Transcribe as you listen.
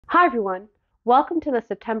Hi everyone, welcome to the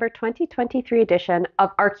September 2023 edition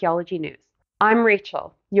of Archaeology News. I'm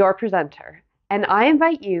Rachel, your presenter, and I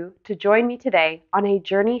invite you to join me today on a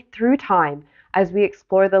journey through time as we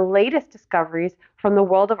explore the latest discoveries from the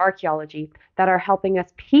world of archaeology that are helping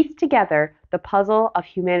us piece together the puzzle of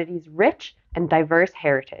humanity's rich and diverse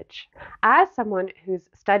heritage. As someone who's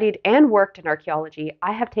studied and worked in archaeology,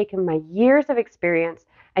 I have taken my years of experience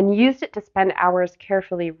and used it to spend hours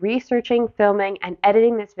carefully researching, filming, and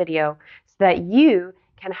editing this video so that you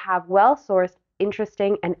can have well-sourced,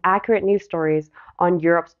 interesting, and accurate news stories on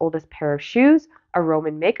Europe's oldest pair of shoes, a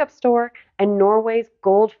Roman makeup store, and Norway's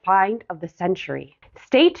gold find of the century.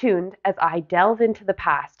 Stay tuned as I delve into the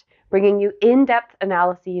past, bringing you in-depth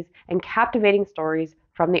analyses and captivating stories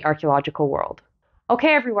from the archaeological world.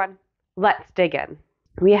 Okay, everyone, let's dig in.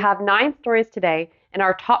 We have 9 stories today in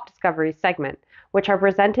our top discoveries segment, which are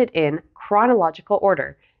presented in chronological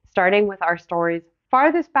order, starting with our stories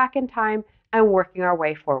farthest back in time and working our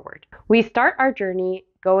way forward. We start our journey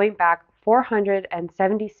going back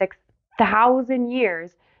 476,000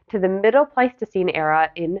 years to the Middle Pleistocene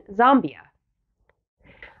era in Zambia.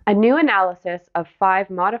 A new analysis of 5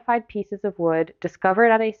 modified pieces of wood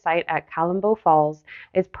discovered at a site at Kalambo Falls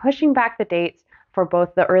is pushing back the dates for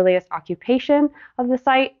both the earliest occupation of the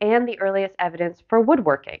site and the earliest evidence for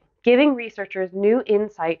woodworking, giving researchers new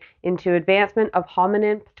insight into advancement of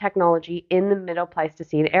hominin technology in the Middle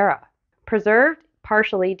Pleistocene era. Preserved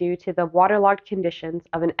partially due to the waterlogged conditions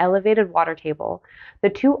of an elevated water table, the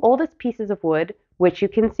 2 oldest pieces of wood, which you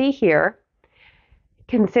can see here,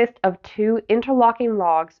 consist of 2 interlocking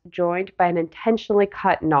logs joined by an intentionally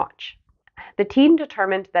cut notch. The team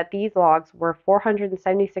determined that these logs were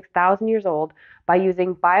 476,000 years old by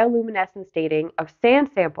using bioluminescence dating of sand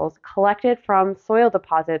samples collected from soil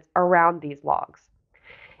deposits around these logs.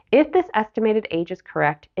 If this estimated age is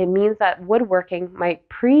correct, it means that woodworking might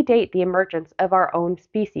predate the emergence of our own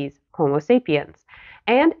species, Homo sapiens,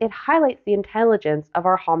 and it highlights the intelligence of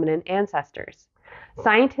our hominin ancestors.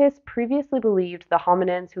 Scientists previously believed the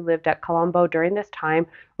hominins who lived at Kalambo during this time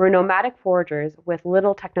were nomadic foragers with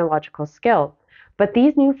little technological skill, but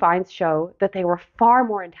these new finds show that they were far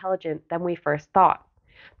more intelligent than we first thought.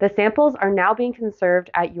 The samples are now being conserved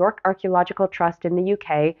at York Archaeological Trust in the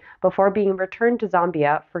UK before being returned to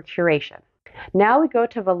Zambia for curation. Now we go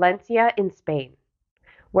to Valencia in Spain,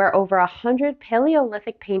 where over 100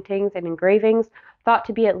 Paleolithic paintings and engravings thought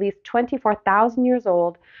to be at least 24,000 years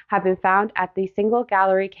old have been found at the single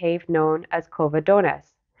gallery cave known as Cova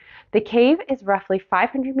Dones. The cave is roughly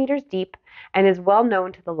 500 meters deep and is well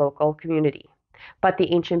known to the local community, but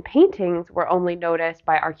the ancient paintings were only noticed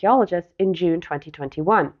by archaeologists in June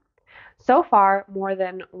 2021. So far, more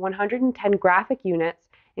than 110 graphic units,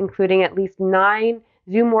 including at least 9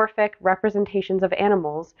 zoomorphic representations of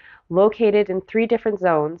animals located in 3 different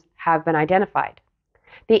zones, have been identified.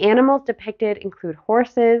 The animals depicted include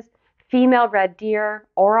horses, female red deer,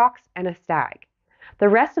 aurochs, and a stag. The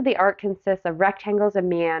rest of the art consists of rectangles and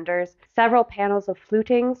meanders, several panels of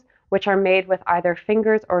flutings, which are made with either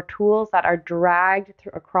fingers or tools that are dragged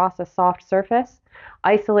across a soft surface,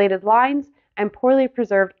 isolated lines, and poorly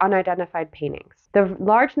preserved unidentified paintings. The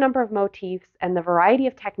large number of motifs and the variety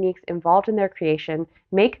of techniques involved in their creation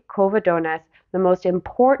make Cova Dones the most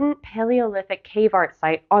important Paleolithic cave art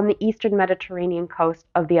site on the eastern Mediterranean coast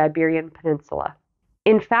of the Iberian Peninsula.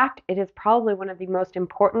 In fact, it is probably one of the most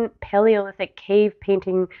important Paleolithic cave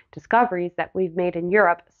painting discoveries that we've made in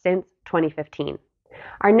Europe since 2015.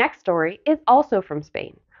 Our next story is also from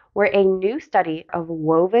Spain, where a new study of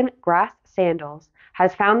woven grass sandals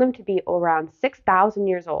has found them to be around 6,000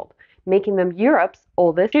 years old, making them Europe's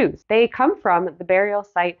oldest shoes. They come from the burial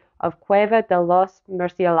site of Cueva de los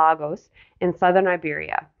Murciélagos in southern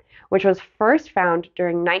Iberia, which was first found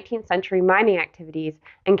during 19th century mining activities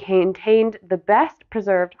and contained the best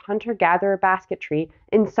preserved hunter-gatherer basketry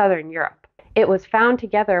in southern Europe. It was found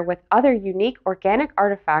together with other unique organic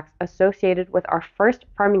artifacts associated with our first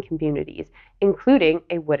farming communities, including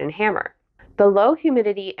a wooden hammer. The low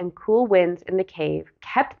humidity and cool winds in the cave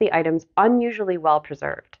kept the items unusually well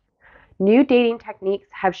preserved. New dating techniques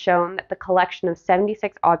have shown that the collection of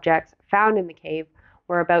 76 objects found in the cave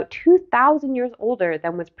were about 2,000 years older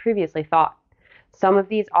than was previously thought. Some of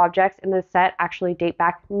these objects in the set actually date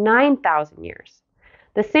back 9,000 years.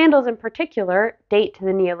 The sandals in particular date to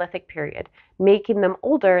the Neolithic period, making them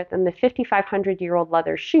older than the 5,500-year-old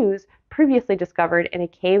leather shoes previously discovered in a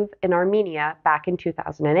cave in Armenia back in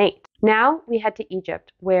 2008. Now we head to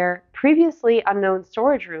Egypt, where previously unknown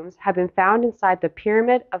storage rooms have been found inside the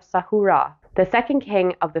Pyramid of Sahura, the second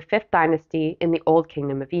king of the 5th dynasty in the Old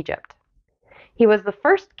Kingdom of Egypt. He was the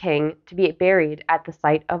first king to be buried at the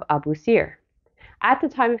site of Abu Sir. At the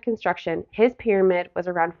time of construction, his pyramid was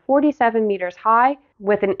around 47 meters high,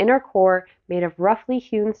 with an inner core made of roughly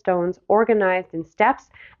hewn stones organized in steps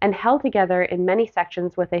and held together in many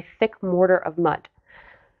sections with a thick mortar of mud.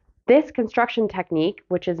 This construction technique,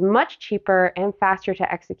 which is much cheaper and faster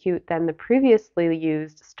to execute than the previously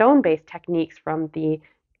used stone-based techniques from the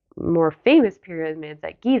more famous pyramids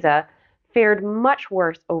at Giza, fared much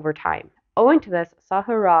worse over time. Owing to this,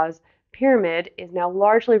 Sahura's pyramid is now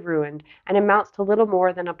largely ruined and amounts to little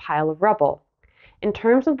more than a pile of rubble. In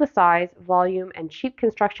terms of the size, volume, and cheap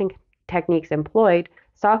construction techniques employed,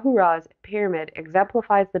 Sahura's pyramid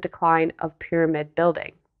exemplifies the decline of pyramid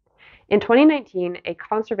building. In 2019, a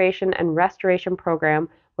conservation and restoration program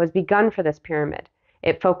was begun for this pyramid.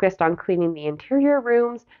 It focused on cleaning the interior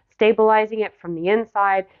rooms, stabilizing it from the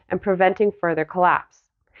inside, and preventing further collapse.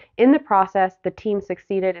 In the process, the team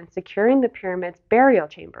succeeded in securing the pyramid's burial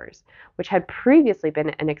chambers, which had previously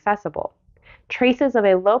been inaccessible. Traces of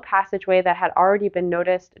a low passageway that had already been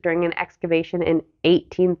noticed during an excavation in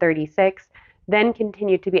 1836 then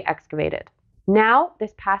continued to be excavated. Now,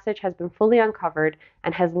 this passage has been fully uncovered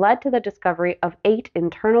and has led to the discovery of 8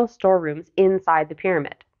 internal storerooms inside the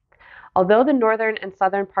pyramid. Although the northern and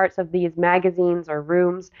southern parts of these magazines or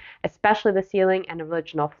rooms, especially the ceiling and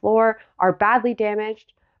original floor, are badly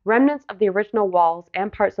damaged, remnants of the original walls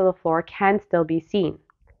and parts of the floor can still be seen.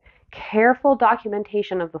 Careful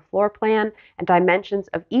documentation of the floor plan and dimensions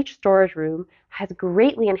of each storage room has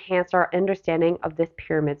greatly enhanced our understanding of this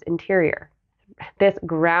pyramid's interior. This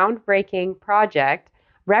groundbreaking project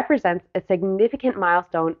represents a significant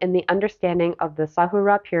milestone in the understanding of the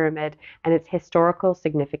Sahura pyramid and its historical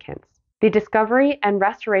significance. The discovery and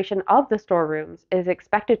restoration of the storerooms is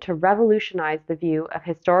expected to revolutionize the view of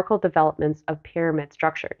historical developments of pyramid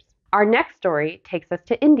structures. Our next story takes us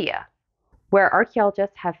to India, where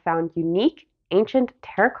archaeologists have found unique ancient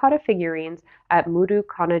terracotta figurines at Mudu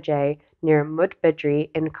Konajay near Mudbidri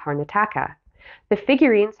in Karnataka. The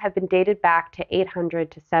figurines have been dated back to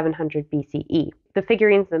 800 to 700 BCE. The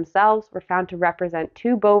figurines themselves were found to represent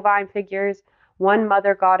 2 bovine figures, 1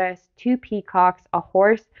 mother goddess, 2 peacocks, a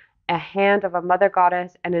horse, a hand of a mother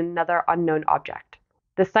goddess, and another unknown object.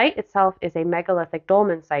 The site itself is a megalithic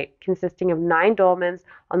dolmen site consisting of 9 dolmens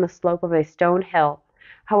on the slope of a stone hill.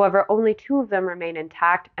 However, only 2 of them remain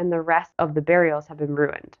intact and the rest of the burials have been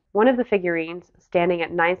ruined. One of the figurines, standing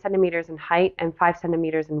at 9 centimeters in height and 5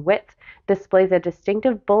 centimeters in width, displays a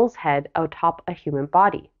distinctive bull's head atop a human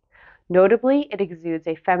body. Notably, it exudes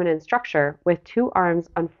a feminine structure with 2 arms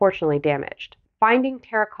unfortunately damaged. Finding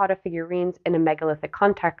terracotta figurines in a megalithic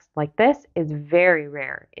context like this is very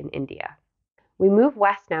rare in India. We move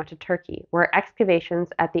west now to Turkey, where excavations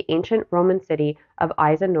at the ancient Roman city of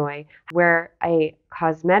Izanoy, where a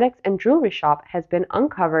cosmetics and jewelry shop has been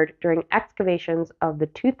uncovered during excavations of the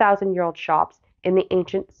 2,000-year-old shops in the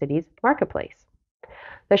ancient city's marketplace.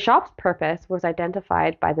 The shop's purpose was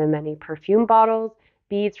identified by the many perfume bottles,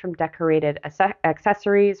 beads from decorated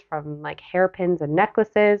accessories from like hairpins and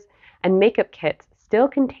necklaces, and makeup kits still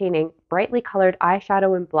containing brightly colored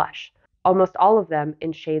eyeshadow and blush, almost all of them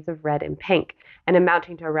in shades of red and pink, and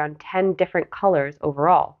amounting to around 10 different colors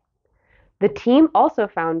overall. The team also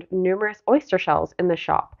found numerous oyster shells in the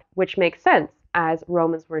shop, which makes sense as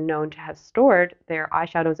Romans were known to have stored their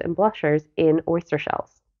eyeshadows and blushers in oyster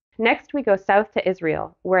shells. Next, we go south to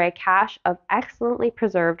Israel, where a cache of excellently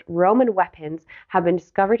preserved Roman weapons have been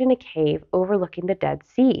discovered in a cave overlooking the Dead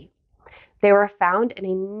Sea. They were found in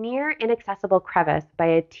a near inaccessible crevice by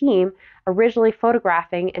a team originally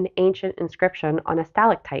photographing an ancient inscription on a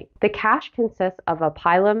stalactite. The cache consists of a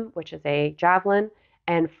pilum, which is a javelin,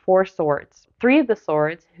 and 4 swords. 3 of the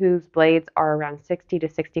swords, whose blades are around 60 to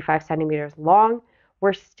 65 centimeters long,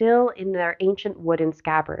 were still in their ancient wooden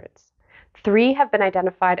scabbards. 3 have been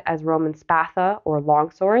identified as Roman spatha or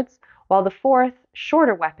longswords, while the 4th,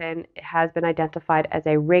 shorter weapon has been identified as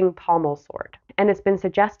a ring pommel sword. And it's been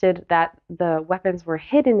suggested that the weapons were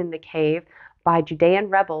hidden in the cave by Judean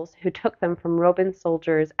rebels who took them from Roman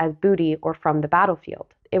soldiers as booty or from the battlefield.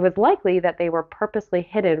 It was likely that they were purposely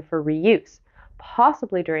hidden for reuse,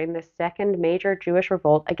 possibly during the second major Jewish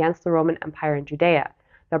revolt against the Roman Empire in Judea,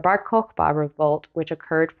 the Bar Kokhba revolt, which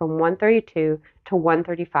occurred from 132 to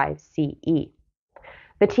 135 CE.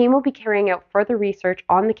 The team will be carrying out further research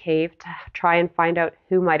on the cave to try and find out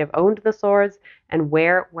who might have owned the swords and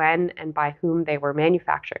where, when, and by whom they were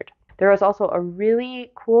manufactured. There is also a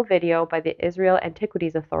really cool video by the Israel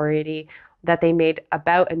Antiquities Authority that they made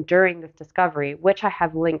about and during this discovery, which I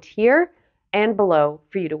have linked here and below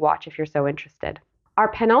for you to watch if you're so interested. Our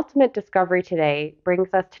penultimate discovery today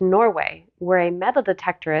brings us to Norway, where a metal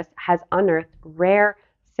detectorist has unearthed rare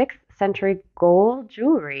 6th century gold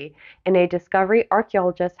jewelry in a discovery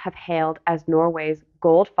archaeologists have hailed as Norway's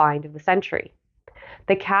gold find of the century.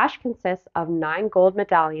 The cache consists of 9 gold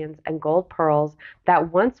medallions and gold pearls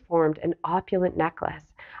that once formed an opulent necklace,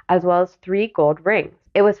 as well as 3 gold rings.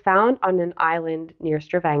 It was found on an island near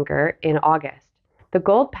Stavanger in August. The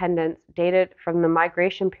gold pendants dated from the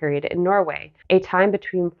migration period in Norway, a time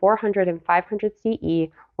between 400 and 500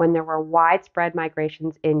 CE when there were widespread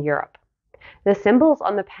migrations in Europe. The symbols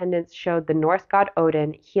on the pendants showed the Norse god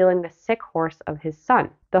Odin healing the sick horse of his son.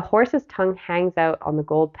 The horse's tongue hangs out on the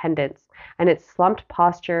gold pendants, and its slumped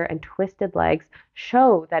posture and twisted legs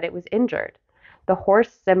show that it was injured. The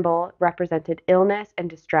horse symbol represented illness and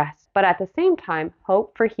distress, but at the same time,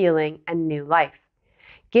 hope for healing and new life.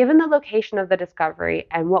 Given the location of the discovery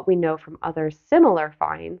and what we know from other similar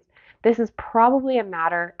finds, this is probably a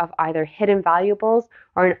matter of either hidden valuables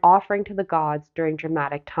or an offering to the gods during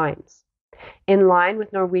dramatic times. In line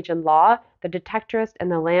with Norwegian law, the detectorist and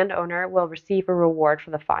the landowner will receive a reward for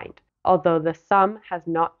the find, although the sum has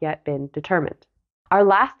not yet been determined. Our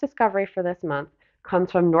last discovery for this month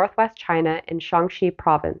comes from northwest China in Shaanxi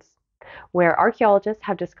province, where archaeologists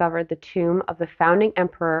have discovered the tomb of the founding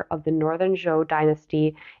emperor of the Northern Zhou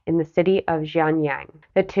dynasty in the city of Jianyang.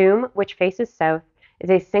 The tomb, which faces south, is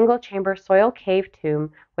a single-chamber soil cave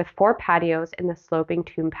tomb with 4 patios in the sloping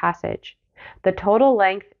tomb passage. The total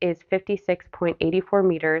length is 56.84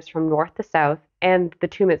 meters from north to south, and the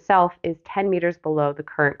tomb itself is 10 meters below the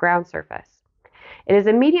current ground surface. It is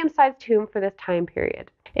a medium-sized tomb for this time period.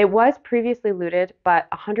 It was previously looted, but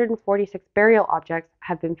 146 burial objects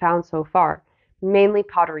have been found so far, mainly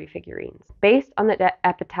pottery figurines. Based on the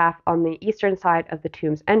epitaph on the eastern side of the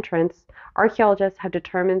tomb's entrance, archaeologists have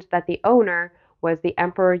determined that the owner was the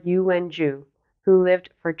Emperor Yu Wenju, who lived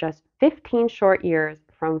for just 15 short years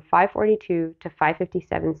from 542 to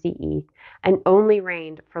 557 CE, and only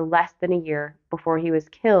reigned for less than a year before he was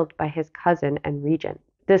killed by his cousin and regent.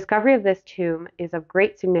 The discovery of this tomb is of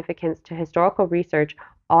great significance to historical research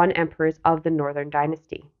on emperors of the Northern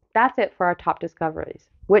Dynasty. That's it for our top discoveries.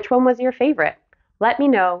 Which one was your favorite? Let me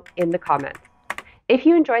know in the comments. If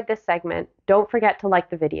you enjoyed this segment, don't forget to like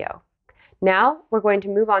the video. Now we're going to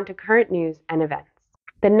move on to current news and events.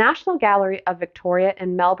 The National Gallery of Victoria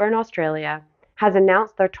in Melbourne, Australia, has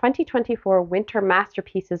announced their 2024 Winter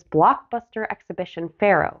Masterpieces blockbuster exhibition,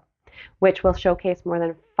 Pharaoh, which will showcase more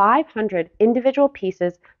than 500 individual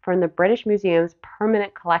pieces from the British Museum's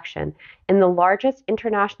permanent collection in the largest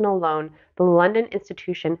international loan the London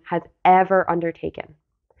institution has ever undertaken.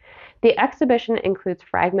 The exhibition includes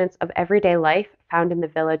fragments of everyday life found in the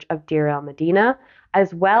village of Deir el-Medina,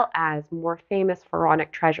 as well as more famous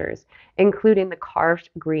pharaonic treasures, including the carved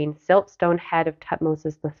green siltstone head of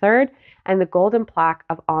Tutmosis III and the golden plaque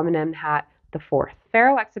of Amenemhat IV.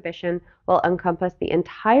 Pharaoh exhibition will encompass the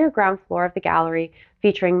entire ground floor of the gallery,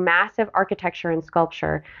 featuring massive architecture and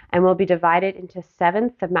sculpture, and will be divided into 7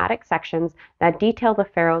 thematic sections that detail the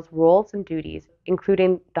pharaoh's roles and duties,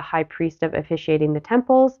 including the high priest of officiating the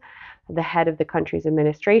temples, the head of the country's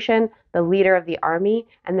administration, the leader of the army,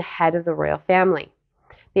 and the head of the royal family.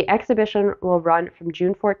 The exhibition will run from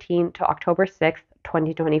June 14 to October 6,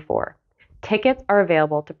 2024. Tickets are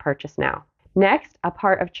available to purchase now. Next, a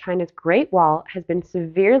part of China's Great Wall has been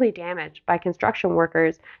severely damaged by construction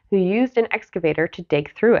workers who used an excavator to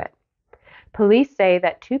dig through it. Police say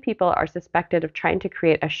that 2 people are suspected of trying to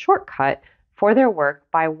create a shortcut for their work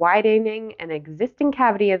by widening an existing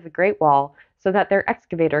cavity of the Great Wall so that their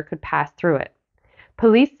excavator could pass through it.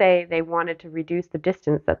 Police say they wanted to reduce the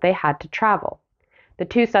distance that they had to travel. The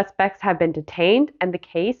 2 suspects have been detained, and the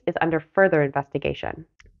case is under further investigation.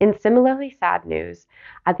 In similarly sad news,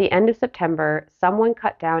 at the end of September, someone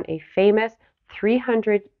cut down a famous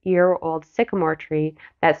 300-year-old sycamore tree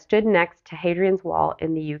that stood next to Hadrian's Wall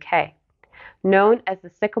in the UK. Known as the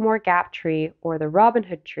Sycamore Gap tree or the Robin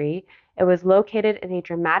Hood tree, it was located in a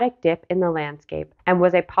dramatic dip in the landscape and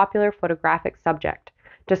was a popular photographic subject,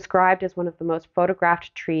 described as one of the most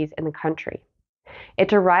photographed trees in the country. It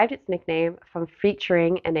derived its nickname from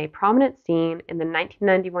featuring in a prominent scene in the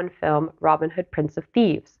 1991 film Robin Hood, Prince of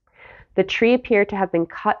Thieves. The tree appeared to have been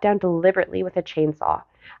cut down deliberately with a chainsaw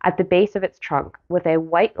at the base of its trunk, with a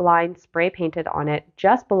white line spray painted on it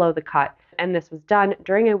just below the cut, and this was done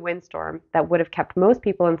during a windstorm that would have kept most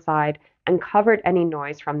people inside and covered any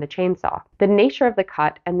noise from the chainsaw. The nature of the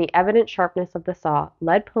cut and the evident sharpness of the saw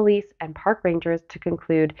led police and park rangers to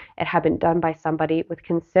conclude it had been done by somebody with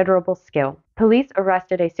considerable skill. Police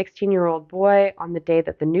arrested a 16-year-old boy on the day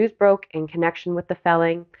that the news broke in connection with the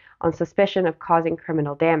felling on suspicion of causing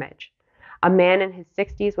criminal damage. A man in his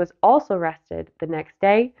 60s was also arrested the next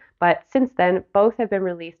day, but since then, both have been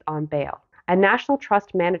released on bail. a National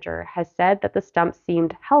Trust manager has said that the stump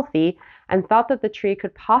seemed healthy and thought that the tree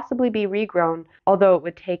could possibly be regrown, although it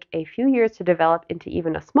would take a few years to develop into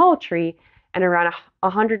even a small tree and around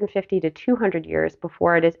 150 to 200 years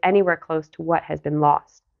before it is anywhere close to what has been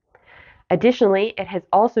lost. Additionally, it has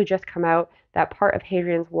also just come out that part of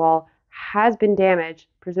Hadrian's Wall has been damaged,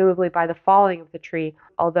 presumably by the falling of the tree,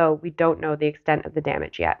 although we don't know the extent of the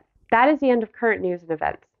damage yet. That is the end of current news and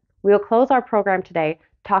events. We will close our program today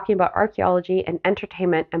talking about archaeology and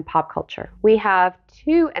entertainment and pop culture. We have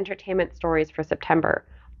 2 entertainment stories for September,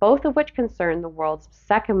 both of which concern the world's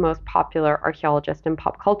second most popular archaeologist in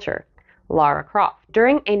pop culture, Lara Croft.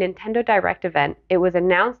 During a Nintendo Direct event, it was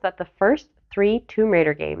announced that the first 3 Tomb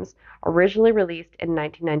Raider games, originally released in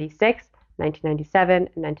 1996, 1997,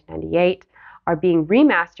 and 1998, are being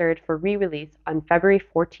remastered for re-release on February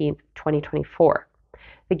 14, 2024.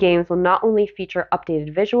 The games will not only feature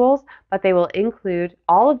updated visuals, but they will include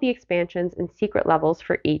all of the expansions and secret levels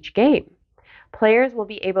for each game. Players will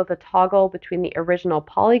be able to toggle between the original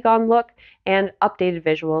polygon look and updated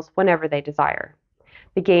visuals whenever they desire.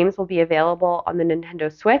 The games will be available on the Nintendo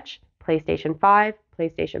Switch, PlayStation 5,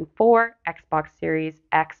 PlayStation 4, Xbox Series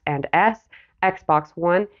X and S, Xbox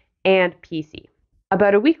One, and PC.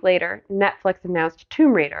 About a week later, Netflix announced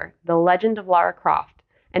Tomb Raider: The Legend of Lara Croft,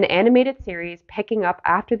 an animated series picking up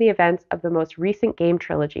after the events of the most recent game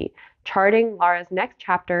trilogy, charting Lara's next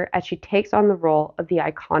chapter as she takes on the role of the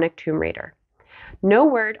iconic Tomb Raider. No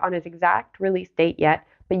word on its exact release date yet,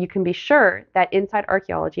 but you can be sure that Inside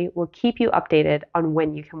Archaeology will keep you updated on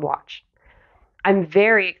when you can watch. I'm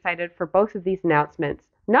very excited for both of these announcements,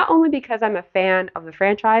 not only because I'm a fan of the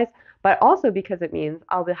franchise, but also because it means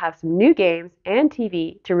I'll have some new games and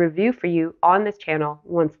TV to review for you on this channel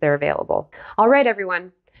once they're available. All right,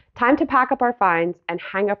 everyone, time to pack up our finds and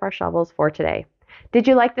hang up our shovels for today. Did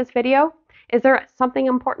you like this video? Is there something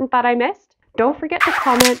important that I missed? Don't forget to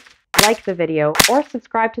comment, like the video, or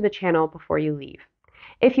subscribe to the channel before you leave.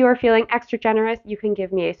 If you are feeling extra generous, you can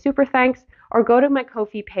give me a super thanks or go to my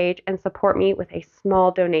Ko-fi page and support me with a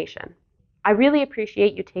small donation. I really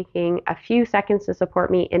appreciate you taking a few seconds to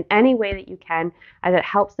support me in any way that you can, as it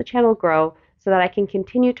helps the channel grow so that I can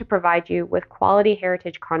continue to provide you with quality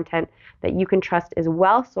heritage content that you can trust is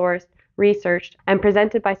well-sourced, researched, and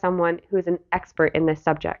presented by someone who is an expert in this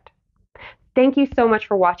subject. Thank you so much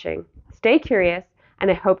for watching. Stay curious,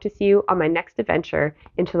 and I hope to see you on my next adventure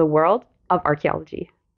into the world of archaeology.